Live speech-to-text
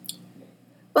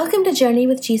Welcome to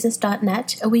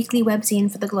JourneyWithJesus.net, a weekly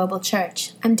webzine for the global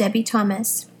church. I'm Debbie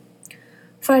Thomas.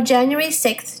 For our January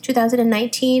 6th,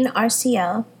 2019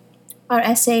 RCL, our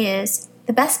essay is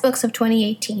The Best Books of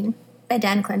 2018 by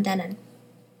Dan Clendenin.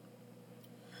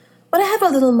 When I have a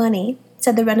little money,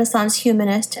 said the Renaissance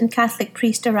humanist and Catholic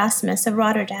priest Erasmus of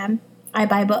Rotterdam, I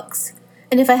buy books,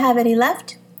 and if I have any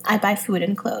left, I buy food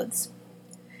and clothes.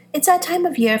 It's that time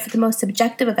of year for the most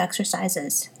subjective of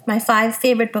exercises, my 5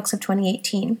 favorite books of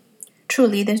 2018.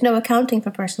 Truly, there's no accounting for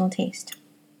personal taste.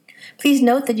 Please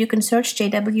note that you can search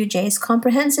JWJ's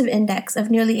comprehensive index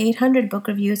of nearly 800 book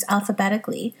reviews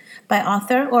alphabetically, by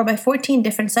author or by 14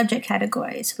 different subject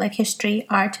categories, like history,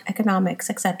 art, economics,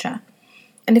 etc.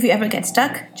 And if you ever get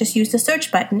stuck, just use the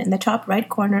search button in the top right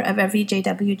corner of every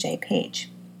JWJ page.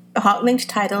 The hot-linked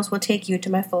titles will take you to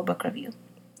my full book review.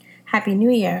 Happy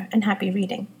New Year and happy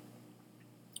reading.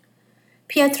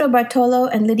 Pietro Bartolo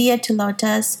and Lydia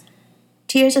Tilotta's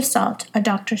Tears of Salt, A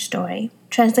Doctor's Story,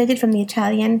 translated from the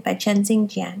Italian by Chenzing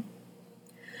Jian.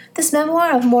 This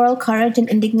memoir of moral courage and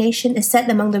indignation is set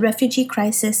among the refugee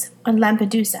crisis on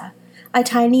Lampedusa, a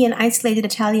tiny and isolated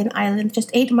Italian island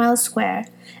just 8 miles square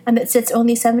and that sits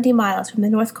only 70 miles from the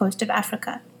north coast of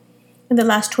Africa. In the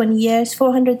last 20 years,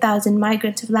 400,000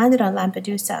 migrants have landed on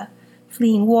Lampedusa,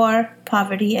 fleeing war,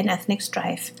 poverty, and ethnic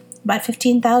strife. About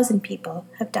 15,000 people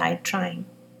have died trying.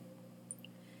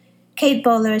 Kate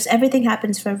Bowler's Everything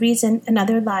Happens for a Reason and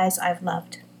Other Lies I've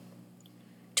Loved.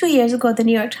 2 years ago, the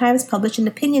New York Times published an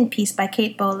opinion piece by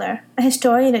Kate Bowler, a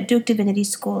historian at Duke Divinity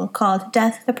School, called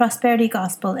Death, the Prosperity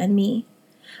Gospel, and Me.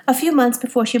 A few months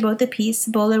before she wrote the piece,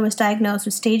 Bowler was diagnosed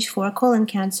with stage 4 colon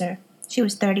cancer. She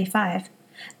was 35.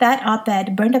 That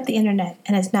op-ed burned up the internet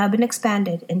and has now been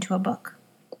expanded into a book.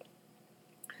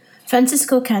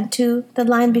 Francisco Cantu, The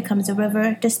Line Becomes a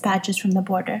River, Dispatches from the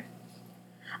Border.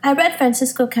 I read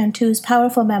Francisco Cantu's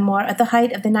powerful memoir at the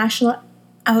height of the national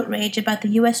outrage about the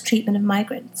U.S. treatment of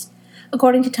migrants.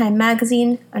 According to Time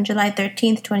magazine, on July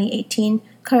 13, 2018,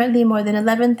 currently more than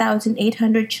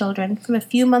 11,800 children from a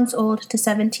few months old to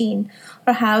 17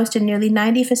 are housed in nearly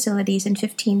 90 facilities in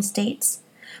 15 states.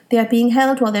 They are being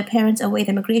held while their parents await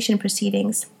immigration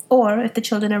proceedings, or, if the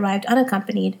children arrived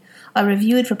unaccompanied, are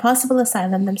reviewed for possible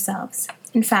asylum themselves.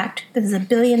 In fact, this is $1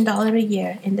 billion a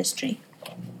year industry.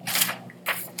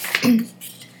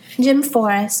 Jim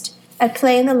Forrest, At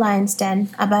Play in the Lion's Den,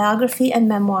 a biography and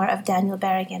memoir of Daniel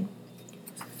Berrigan.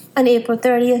 On April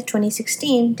 30th,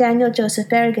 2016, Daniel Joseph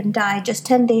Berrigan died just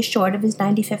 10 days short of his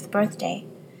 95th birthday.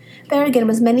 Berrigan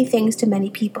was many things to many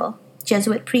people: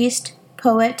 Jesuit priest,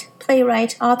 poet,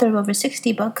 playwright, author of over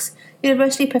 60 books,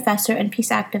 university professor, and peace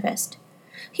activist.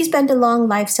 He spent a long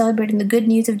life celebrating the good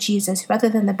news of Jesus rather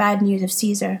than the bad news of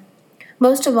Caesar.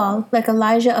 Most of all, like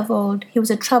Elijah of old, he was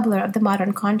a troubler of the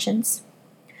modern conscience.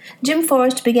 Jim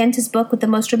Forrest begins his book with the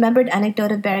most remembered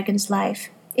anecdote of Berrigan's life.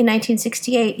 In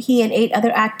 1968, he and 8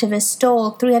 other activists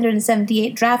stole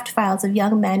 378 draft files of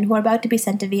young men who were about to be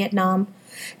sent to Vietnam,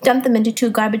 dumped them into 2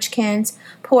 garbage cans,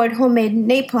 poured homemade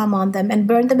napalm on them, and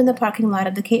burned them in the parking lot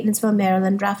of the Catonsville,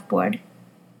 Maryland draft board.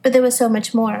 But there was so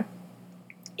much more.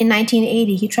 In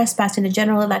 1980, he trespassed into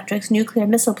General Electric's nuclear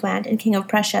missile plant in King of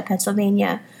Prussia,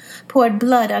 Pennsylvania, poured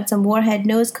blood on some warhead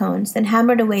nose cones, then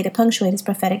hammered away to punctuate his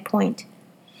prophetic point.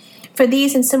 For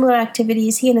these and similar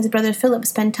activities, he and his brother Philip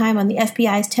spent time on the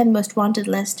FBI's 10 most wanted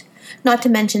list, not to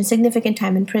mention significant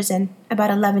time in prison, about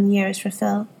 11 years for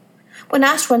Phil. When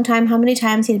asked one time how many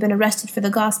times he had been arrested for the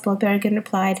gospel, Berrigan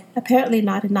replied, apparently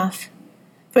not enough.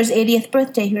 For his 80th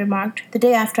birthday, he remarked, the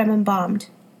day after I'm embalmed,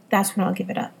 that's when I'll give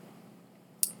it up.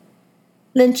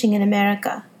 Lynching in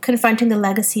America, Confronting the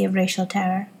Legacy of Racial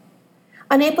Terror.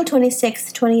 On April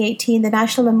 26, 2018, the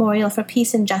National Memorial for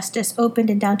Peace and Justice opened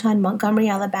in downtown Montgomery,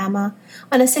 Alabama,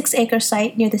 on a 6-acre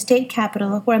site near the state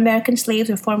capitol where American slaves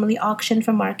were formerly auctioned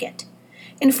for market.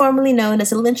 Informally known as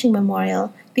the Lynching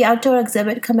Memorial, the outdoor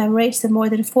exhibit commemorates the more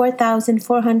than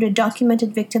 4,400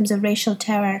 documented victims of racial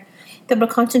terror that were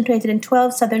concentrated in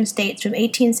 12 southern states from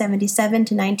 1877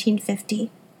 to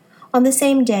 1950. On the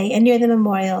same day, and near the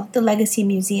memorial, the Legacy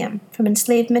Museum, From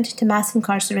Enslavement to Mass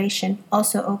Incarceration,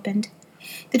 also opened.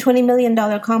 The $20 million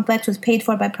complex was paid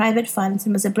for by private funds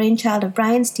and was the brainchild of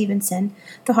Bryan Stevenson,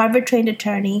 the Harvard-trained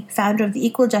attorney, founder of the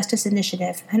Equal Justice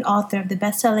Initiative, and author of the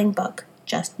best-selling book,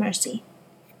 Just Mercy.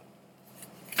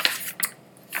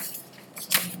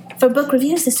 For book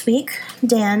reviews this week,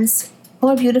 Dan's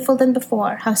More Beautiful Than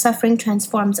Before, How Suffering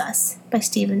Transforms Us, by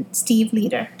Steve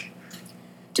Leder.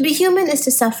 To be human is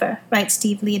to suffer, writes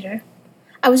Steve Leder.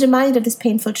 I was reminded of this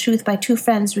painful truth by 2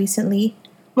 friends recently.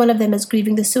 One of them is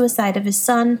grieving the suicide of his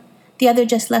son. The other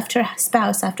just left her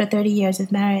spouse after 30 years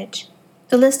of marriage.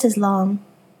 The list is long.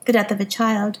 the death of a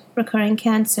child, recurring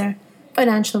cancer,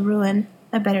 financial ruin,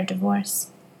 a better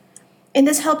divorce. In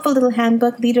this helpful little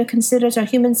handbook, Leader considers our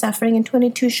human suffering in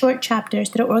 22 short chapters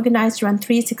that are organized around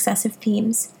 3 successive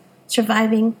themes: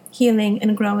 surviving, healing,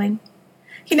 and growing.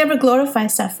 He never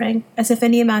glorifies suffering, as if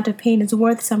any amount of pain is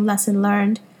worth some lesson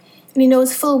learned, and he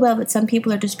knows full well that some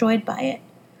people are destroyed by it.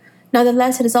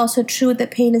 Nonetheless, it is also true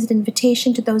that pain is an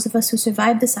invitation to those of us who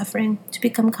survive the suffering to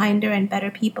become kinder and better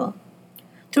people.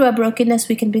 Through our brokenness,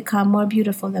 we can become more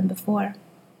beautiful than before.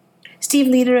 Steve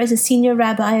Leader is a senior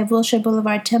rabbi of Wilshire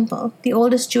Boulevard Temple, the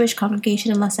oldest Jewish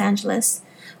congregation in Los Angeles,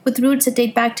 with roots that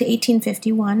date back to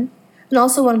 1851, and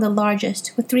also one of the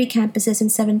largest, with 3 campuses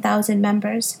and 7,000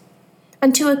 members.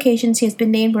 On 2 occasions, he has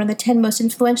been named one of the 10 most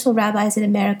influential rabbis in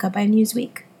America by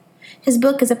Newsweek. His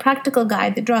book is a practical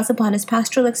guide that draws upon his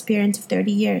pastoral experience of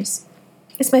 30 years.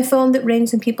 It's my phone that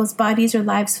rings when people's bodies or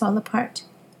lives fall apart.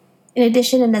 In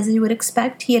addition, and as you would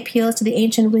expect, he appeals to the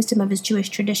ancient wisdom of his Jewish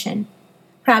tradition.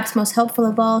 Perhaps most helpful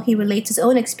of all, he relates his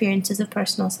own experiences of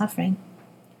personal suffering.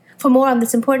 For more on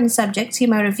this important subject, see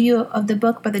my review of the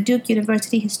book by the Duke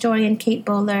University historian Kate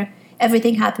Bowler,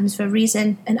 Everything Happens for a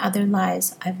Reason, and Other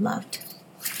Lies I've Loved.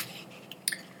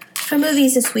 For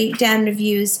movies this week, Dan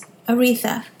reviews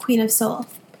Aretha, Queen of Soul.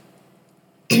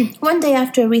 One day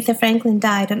after Aretha Franklin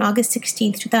died on August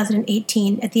 16,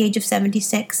 2018, at the age of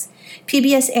 76,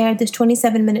 PBS aired this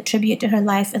 27-minute tribute to her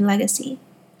life and legacy.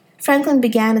 Franklin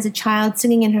began as a child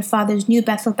singing in her father's New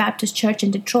Bethel Baptist Church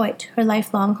in Detroit, her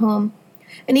lifelong home,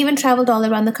 and even traveled all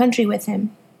around the country with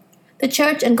him. The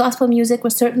church and gospel music were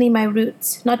certainly my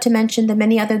roots, not to mention the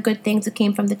many other good things that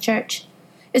came from the church.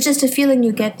 It's just a feeling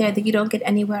you get there that you don't get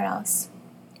anywhere else.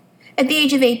 At the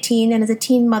age of 18, and as a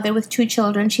teen mother with 2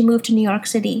 children, she moved to New York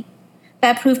City.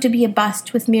 That proved to be a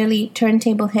bust with merely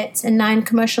turntable hits and 9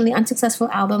 commercially unsuccessful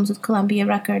albums with Columbia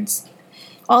Records.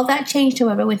 All that changed,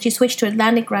 however, when she switched to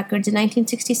Atlantic Records in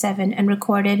 1967 and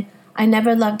recorded I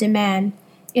Never Loved a Man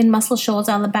in Muscle Shoals,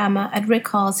 Alabama, at Rick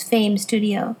Hall's Fame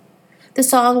studio. The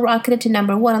song rocketed to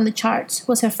number 1 on the charts,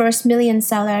 was her first million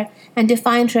seller, and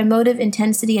defined her emotive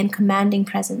intensity and commanding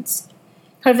presence.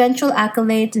 Her eventual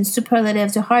accolades and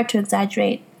superlatives are hard to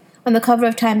exaggerate. On the cover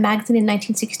of Time magazine in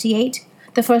 1968,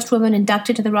 the first woman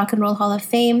inducted to the Rock and Roll Hall of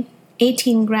Fame,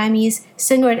 18 Grammys,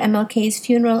 singer at MLK's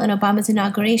funeral and Obama's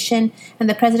inauguration, and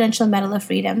the Presidential Medal of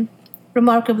Freedom.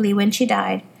 Remarkably, when she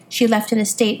died, she left an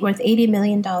estate worth $80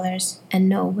 million and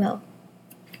no will.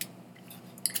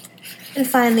 And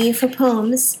finally, for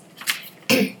poems,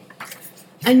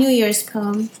 a New Year's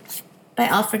poem by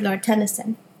Alfred Lord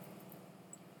Tennyson.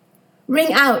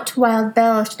 Ring out, wild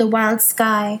bells, to the wild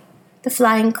sky, the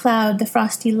flying cloud, the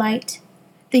frosty light.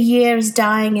 The year is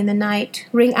dying in the night.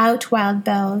 Ring out, wild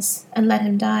bells, and let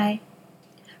him die.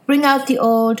 Ring out the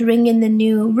old, ring in the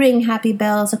new, ring happy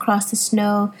bells across the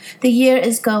snow. The year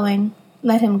is going,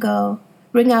 let him go.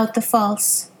 Ring out the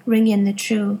false, ring in the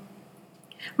true.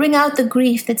 Ring out the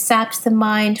grief that saps the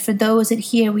mind for those that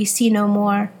here we see no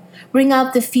more. Ring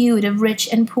out the feud of rich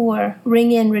and poor,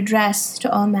 ring in redress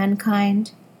to all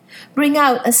mankind. Ring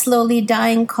out a slowly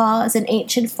dying cause and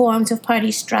ancient forms of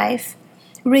party strife.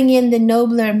 Ring in the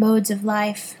nobler modes of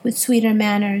life with sweeter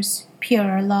manners,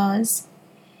 purer laws.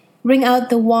 Ring out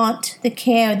the want, the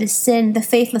care, the sin, the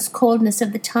faithless coldness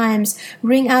of the times.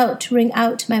 Ring out,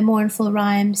 my mournful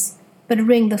rhymes, but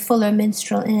ring the fuller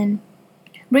minstrel in.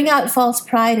 Ring out false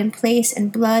pride and place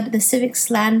and blood, the civic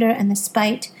slander and the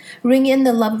spite. Ring in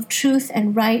the love of truth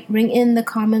and right, ring in the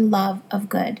common love of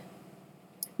good.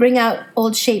 Ring out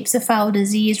old shapes of foul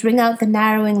disease, ring out the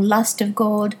narrowing lust of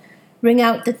gold. Ring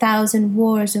out the 1,000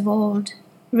 wars of old,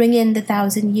 ring in the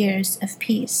 1,000 years of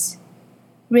peace.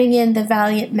 Ring in the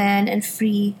valiant man and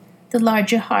free, the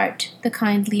larger heart, the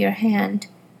kindlier hand.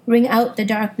 Ring out the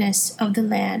darkness of the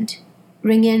land,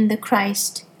 ring in the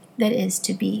Christ that is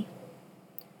to be.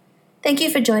 Thank you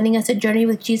for joining us at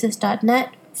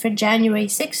JourneyWithJesus.net for January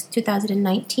 6,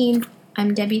 2019.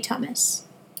 I'm Debbie Thomas.